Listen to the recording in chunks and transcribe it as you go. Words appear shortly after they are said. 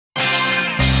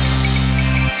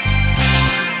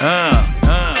You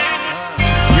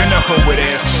know who it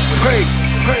is. Hey,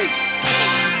 hey.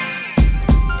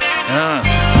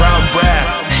 Brownbreath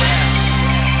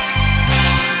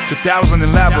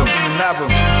 2011.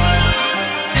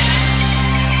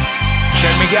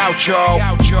 Check me out, yo.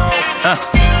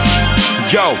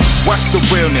 Yo, what's the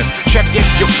realness? Check it,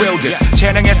 you feel this.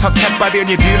 재능에 선택받은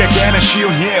이들에게는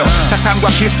쉬운 일. 사상과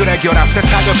기술의 결합,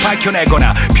 세상을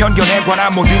밝혀내거나 편견에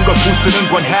관한 모든 걸 부수는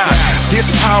권한. This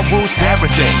power rules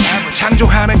everything.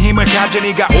 창조하는 힘을 가진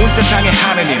이가 온 세상에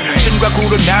하느님. 신과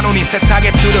구를 나누니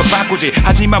세상의 틀을 바꾸지.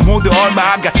 하지만 모두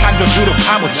얼마 안 가 창조주를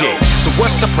파묻지. So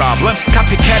what's the problem?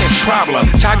 Copycat is problem.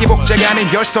 자기 복제가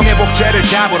아닌 열성의 복제를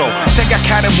답으로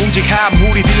생각하는 뭉직한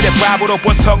무리들의 밥으로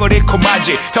본성을 잃고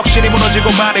말지. 혁신이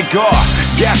무너지고 마는 거.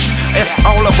 Yes, it's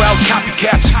all about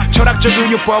copycats. 철학적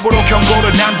은유법으로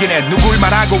경고를 남기네. 누굴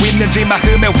말하고 있는지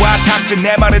마음에 와 닥친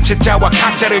내 말은 진짜와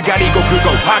가짜를 가리고 그거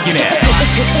확인해.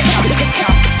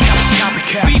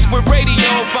 Copycat. Beats with radio,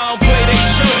 phone play, they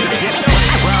show it.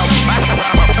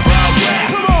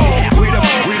 We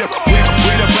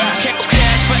the best. Check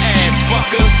cash for ads,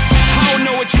 fuckers. I don't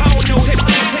know what you don't know. Take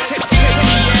me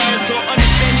ass or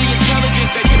understand the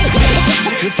intelligence that you.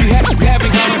 If you having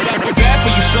all of that, bad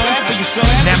for you, so bad for you, so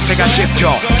bad. 냄새가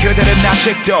짙어 그들은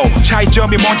아직도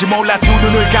차이점이 뭔지 몰라 두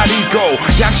눈을 가리고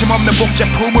양심 없는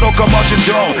복제품으로 거머쥔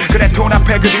돈 그래 돈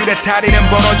앞에 그들의 다리는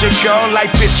벌어질 걸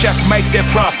Like bitches make their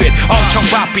profit 엄청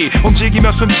바삐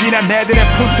움직이며 숨지난 애들의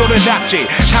푼돈을 낚지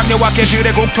창녀와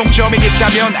개들의 공통점이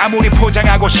있다면 아무리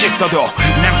포장하고 씻어도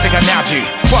냄새가 나지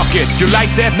Fuck it, you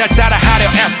like that? 날 따라하려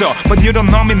애써 But you don't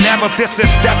know me never, this is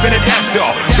definite answer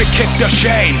We kick the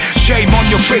shame, shame on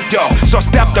your victim So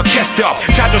stop the kiss up,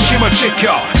 자존심을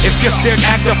지켜 If you still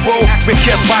act the fool, we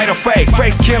can't fight a fake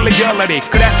Face kill reality,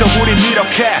 그래서 우린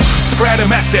이렇게 Spread a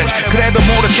message, 그래도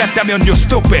모르겠다면 you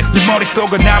stupid 네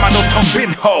머릿속은 남아도 텅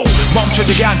빈 hole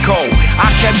멈추지 않고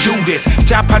I can do this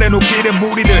자판은 웃기는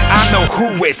무리들 I know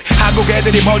who is 한국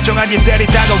애들이 멀쩡하게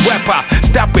때리다가 랩팝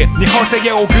Stop it, 네 허세에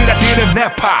오그라드는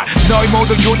랩팝 너희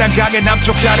모두 요단강의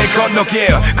남쪽 다리 건너길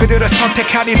그들을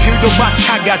선택한 이들도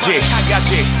마찬가지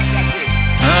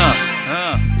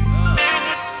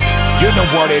You know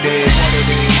what it is.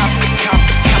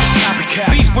 Copycat.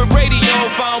 Beats with radio,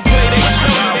 phone play, they show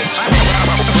it.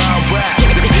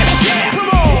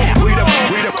 We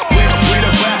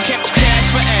the best. Check cash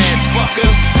for ads,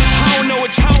 fuckers. I don't know what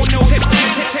you don't know. Take me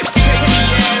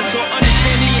ass or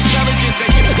understand the intelligence that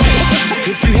you.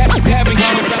 If you having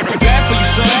all of that, bad for you,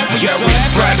 so bad for you, Yeah, so we bad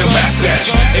spread the message.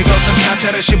 이것은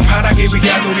가짜를 심판하기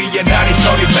위한 우리의 날이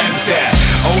서린 맹세.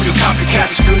 All you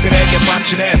copycats 그들에게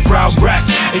바치는 Brownbreath.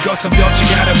 이것은 변치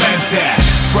않은 맹세.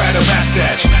 Spread the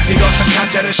message. 이것은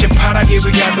가짜를 심판하기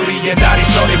위한 우리의 날이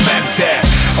서린 맹세.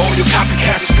 All you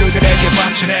copycats 그들에게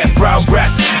바치는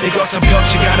Brownbreath. 이것은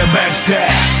변치 않은 맹세.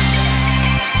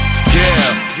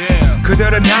 Yeah.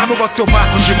 그들은 아무것도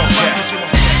바꾸지 못해.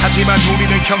 하지만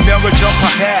우리는 혁명을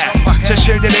전파해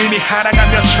제실된 의미 하나가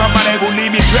몇 천만의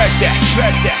울림이 될 때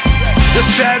The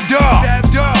stand up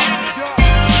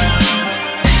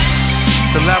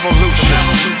The revolution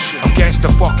Against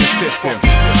the fucking system